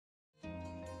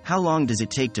How long does it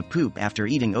take to poop after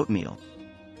eating oatmeal?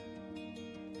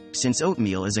 Since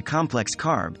oatmeal is a complex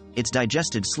carb, it's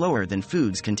digested slower than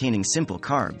foods containing simple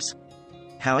carbs.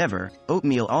 However,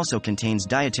 oatmeal also contains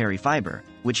dietary fiber,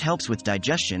 which helps with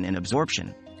digestion and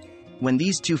absorption. When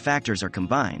these two factors are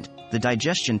combined, the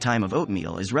digestion time of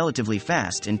oatmeal is relatively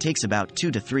fast and takes about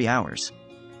 2 to 3 hours.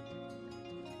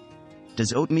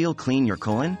 Does oatmeal clean your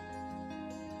colon?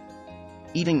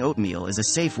 Eating oatmeal is a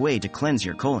safe way to cleanse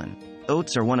your colon.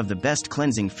 Oats are one of the best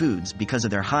cleansing foods because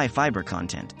of their high fiber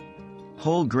content.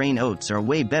 Whole grain oats are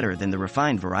way better than the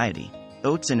refined variety.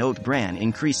 Oats and oat bran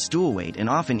increase stool weight and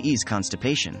often ease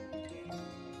constipation.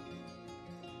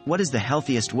 What is the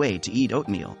healthiest way to eat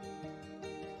oatmeal?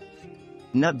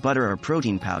 Nut butter or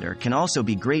protein powder can also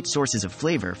be great sources of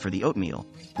flavor for the oatmeal,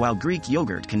 while Greek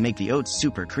yogurt can make the oats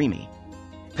super creamy.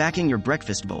 Packing your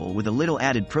breakfast bowl with a little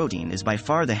added protein is by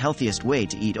far the healthiest way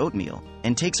to eat oatmeal,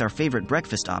 and takes our favorite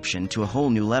breakfast option to a whole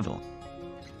new level.